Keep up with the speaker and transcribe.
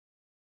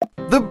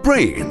The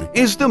brain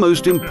is the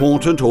most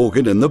important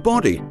organ in the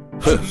body.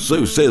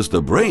 So says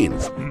the brain.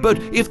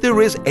 But if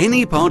there is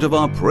any part of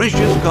our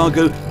precious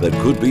cargo that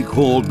could be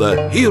called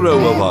the hero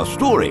of our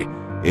story,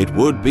 it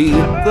would be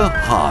the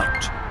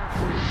heart.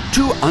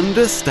 To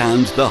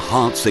understand the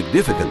heart's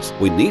significance,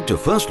 we need to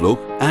first look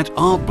at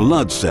our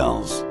blood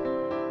cells.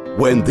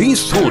 When these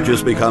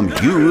soldiers become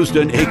used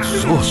and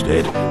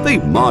exhausted, they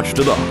march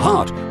to the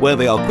heart, where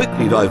they are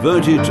quickly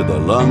diverted to the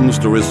lungs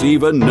to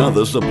receive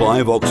another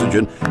supply of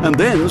oxygen, and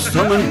then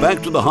summoned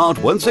back to the heart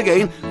once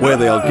again, where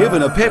they are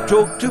given a pep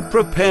talk to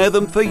prepare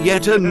them for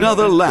yet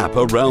another lap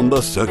around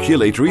the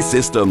circulatory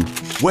system.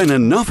 When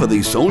enough of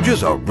these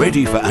soldiers are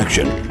ready for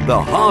action, the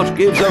heart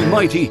gives a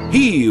mighty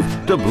heave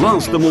to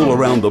blast them all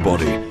around the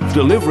body,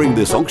 delivering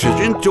this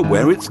oxygen to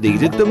where it's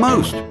needed the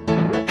most.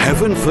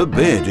 Heaven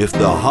forbid if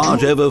the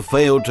heart ever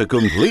failed to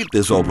complete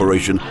this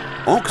operation,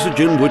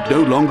 oxygen would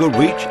no longer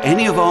reach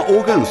any of our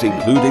organs,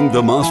 including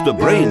the master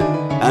brain,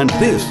 and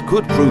this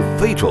could prove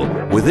fatal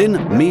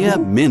within mere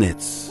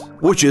minutes.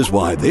 Which is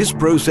why this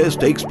process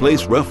takes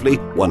place roughly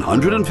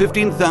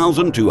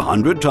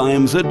 115,200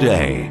 times a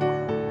day.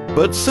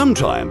 But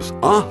sometimes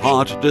our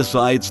heart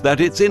decides that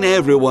it's in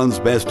everyone's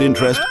best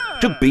interest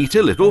to beat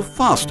a little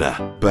faster.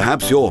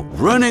 Perhaps you're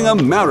running a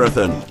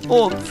marathon,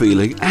 or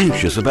feeling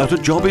anxious about a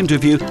job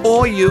interview,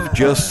 or you've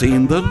just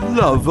seen the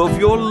love of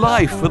your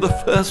life for the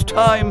first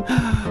time.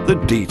 The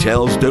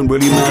details don't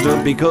really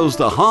matter because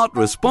the heart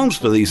responds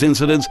to these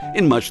incidents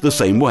in much the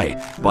same way,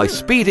 by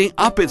speeding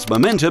up its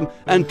momentum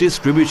and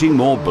distributing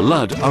more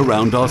blood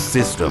around our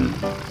system.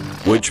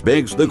 Which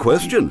begs the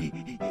question,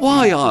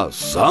 why are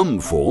some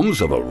forms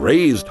of a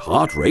raised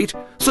heart rate,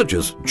 such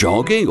as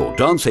jogging or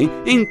dancing,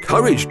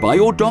 encouraged by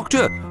your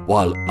doctor,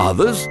 while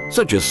others,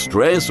 such as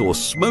stress or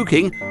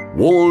smoking,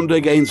 warned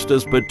against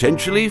as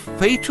potentially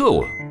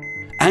fatal?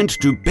 And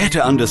to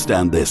better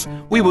understand this,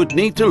 we would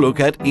need to look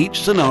at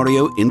each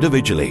scenario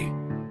individually.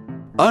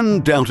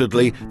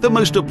 Undoubtedly, the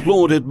most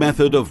applauded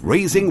method of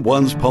raising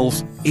one's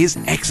pulse is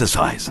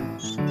exercise.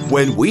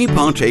 When we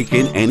partake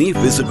in any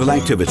physical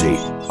activity,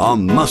 our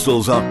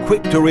muscles are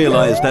quick to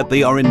realize that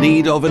they are in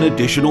need of an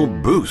additional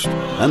boost,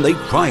 and they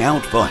cry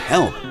out for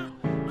help.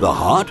 The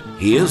heart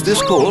hears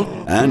this call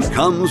and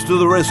comes to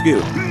the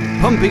rescue,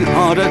 pumping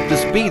harder to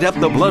speed up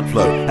the blood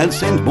flow and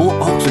send more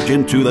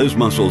oxygen to those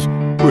muscles,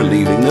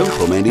 relieving them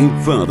from any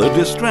further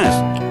distress.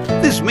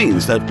 This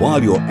means that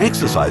while you're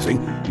exercising,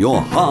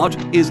 your heart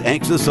is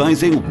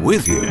exercising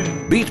with you,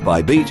 beat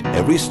by beat,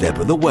 every step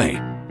of the way.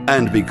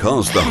 And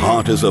because the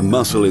heart is a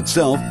muscle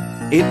itself,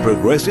 it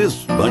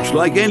progresses much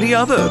like any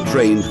other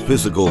trained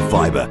physical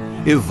fiber,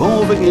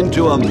 evolving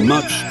into a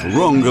much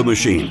stronger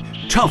machine,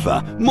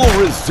 tougher, more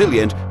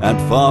resilient, and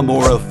far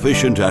more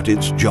efficient at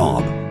its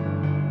job.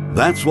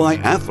 That's why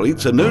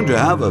athletes are known to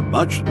have a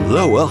much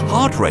lower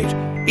heart rate,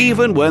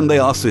 even when they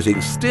are sitting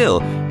still,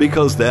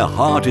 because their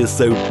heart is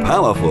so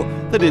powerful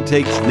that it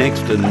takes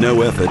next to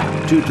no effort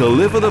to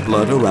deliver the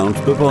blood around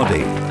the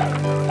body.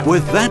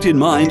 With that in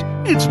mind,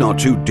 it's not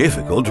too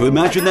difficult to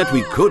imagine that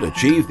we could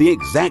achieve the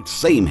exact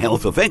same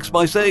health effects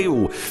by, say,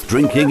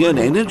 drinking an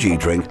energy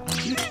drink.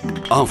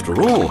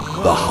 After all,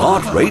 the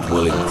heart rate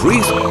will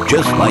increase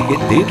just like it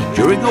did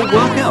during a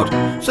workout,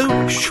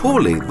 so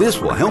surely this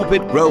will help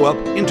it grow up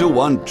into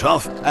one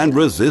tough and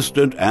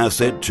resistant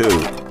asset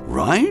too,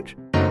 right?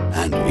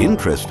 And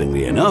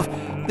interestingly enough,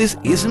 this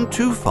isn't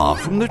too far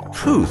from the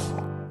truth.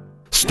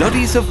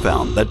 Studies have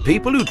found that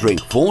people who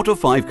drink 4 to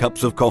 5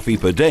 cups of coffee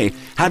per day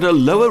had a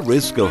lower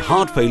risk of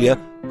heart failure,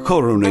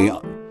 coronary,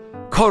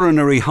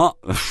 how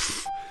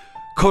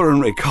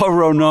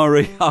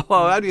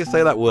do you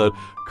say that word?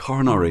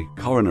 Coronary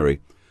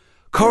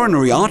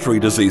artery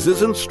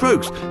diseases and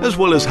strokes, as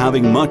well as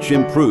having much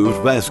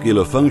improved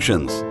vascular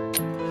functions.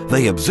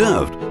 They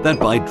observed that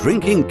by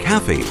drinking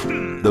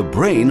caffeine, the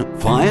brain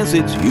fires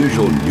its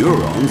usual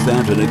neurons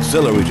at an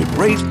accelerated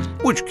rate,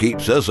 which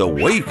keeps us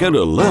awake and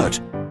alert.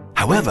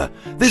 However,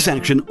 this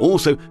action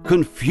also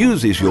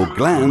confuses your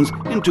glands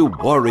into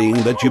worrying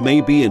that you may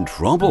be in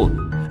trouble,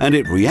 and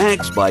it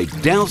reacts by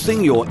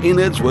dousing your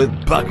innards with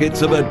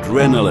buckets of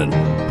adrenaline,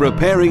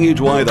 preparing you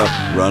to either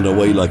run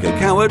away like a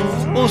coward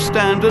or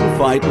stand and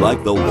fight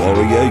like the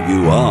warrior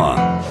you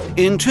are.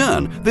 In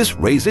turn, this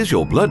raises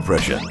your blood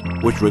pressure,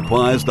 which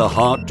requires the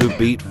heart to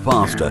beat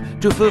faster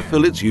to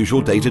fulfill its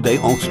usual day-to-day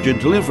oxygen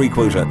delivery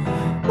quota,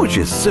 which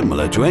is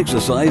similar to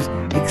exercise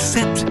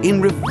except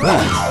in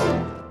reverse.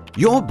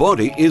 Your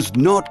body is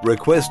not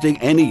requesting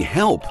any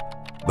help,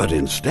 but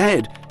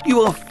instead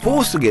you are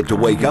forcing it to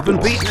wake up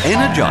and be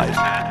energized,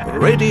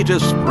 ready to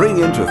spring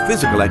into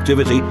physical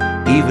activity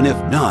even if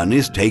none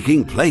is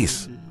taking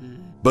place.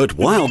 But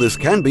while this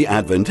can be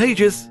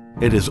advantageous,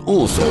 it is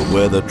also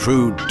where the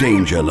true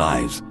danger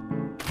lies.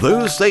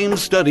 Those same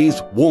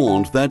studies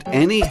warned that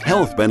any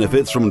health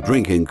benefits from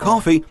drinking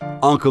coffee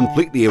are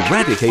completely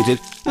eradicated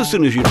as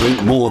soon as you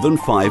drink more than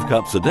 5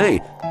 cups a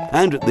day.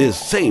 And this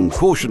same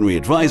cautionary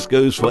advice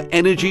goes for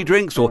energy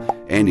drinks or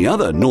any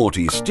other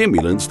naughty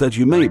stimulants that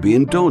you may be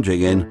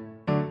indulging in.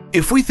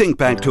 If we think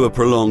back to a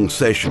prolonged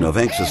session of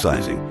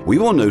exercising, we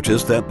will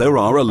notice that there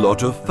are a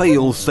lot of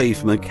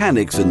fail-safe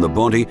mechanics in the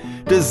body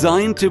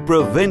designed to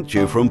prevent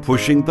you from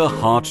pushing the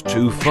heart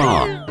too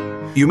far.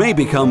 You may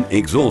become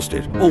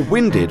exhausted or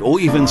winded or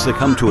even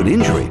succumb to an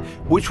injury,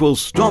 which will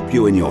stop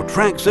you in your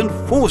tracks and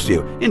force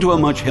you into a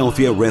much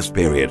healthier rest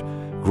period,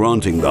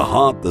 granting the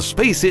heart the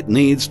space it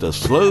needs to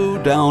slow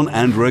down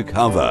and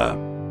recover.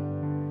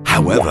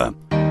 However,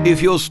 if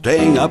you're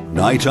staying up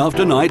night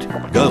after night,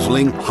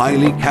 guzzling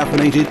highly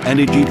caffeinated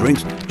energy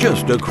drinks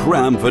just to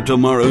cram for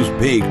tomorrow's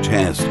big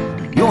test,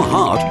 your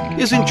heart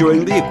is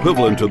enduring the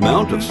equivalent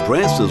amount of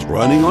stress as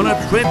running on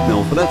a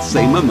treadmill for that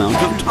same amount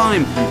of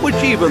time, which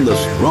even the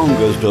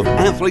strongest of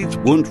athletes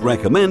wouldn't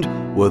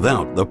recommend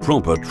without the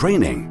proper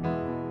training.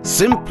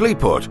 Simply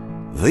put,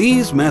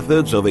 these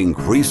methods of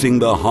increasing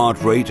the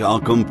heart rate are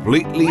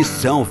completely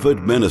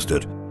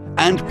self-administered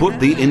and put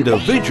the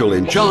individual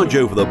in charge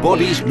over the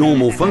body's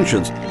normal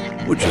functions,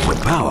 which is a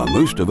power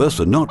most of us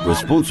are not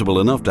responsible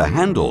enough to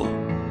handle.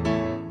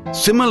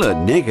 Similar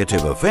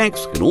negative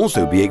effects can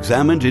also be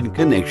examined in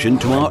connection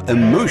to our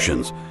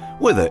emotions.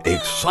 Whether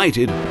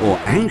excited or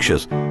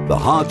anxious, the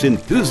heart's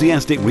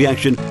enthusiastic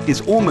reaction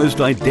is almost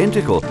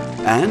identical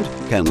and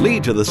can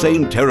lead to the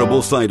same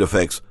terrible side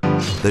effects.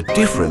 The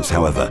difference,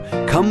 however,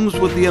 comes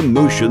with the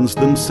emotions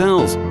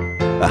themselves.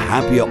 A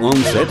happier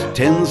onset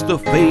tends to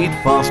fade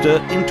faster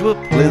into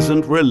a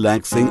pleasant,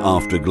 relaxing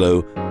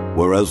afterglow,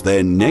 whereas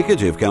their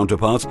negative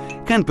counterparts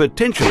can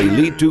potentially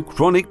lead to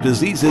chronic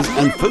diseases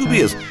and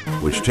phobias,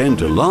 which tend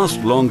to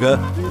last longer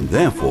and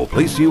therefore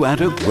place you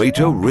at a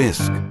greater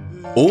risk.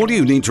 All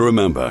you need to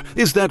remember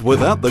is that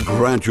without the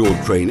gradual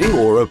training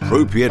or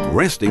appropriate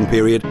resting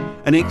period,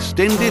 an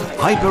extended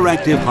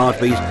hyperactive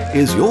heartbeat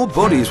is your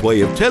body's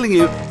way of telling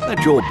you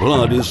that your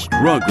blood is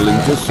struggling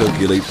to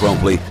circulate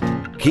properly.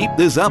 Keep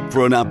this up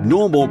for an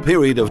abnormal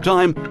period of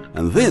time,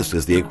 and this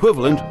is the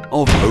equivalent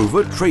of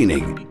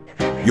overtraining.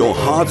 Your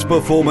heart's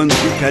performance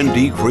can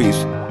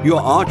decrease,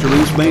 your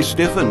arteries may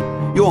stiffen,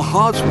 your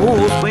heart's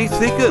walls may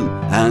thicken,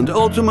 and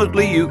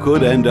ultimately you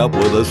could end up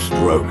with a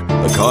stroke,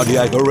 a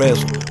cardiac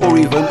arrest, or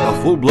even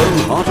a full-blown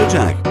heart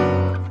attack.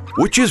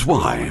 Which is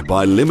why,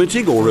 by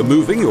limiting or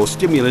removing your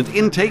stimulant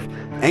intake,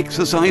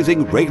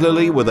 exercising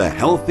regularly with a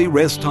healthy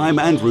rest time,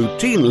 and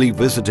routinely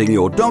visiting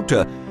your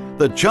doctor,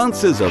 the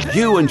chances of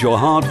you and your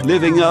heart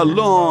living a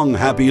long,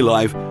 happy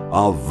life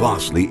are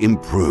vastly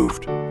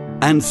improved.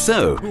 And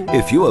so,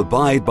 if you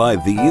abide by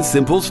these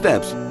simple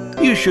steps,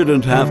 you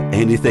shouldn't have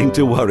anything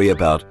to worry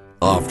about.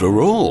 After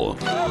all,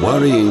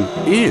 worrying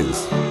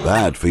is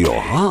bad for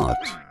your heart.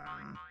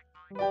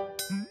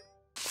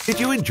 Did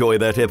you enjoy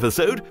that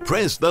episode?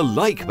 Press the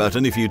like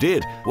button if you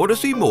did. Want to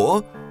see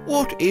more?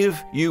 What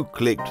if you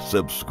clicked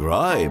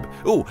subscribe?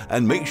 Oh,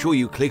 and make sure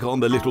you click on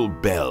the little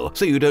bell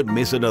so you don't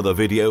miss another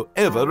video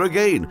ever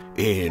again.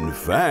 In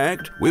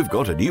fact, we've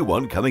got a new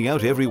one coming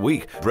out every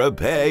week.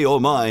 Prepare your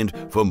mind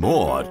for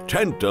more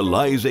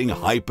tantalizing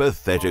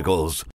hypotheticals.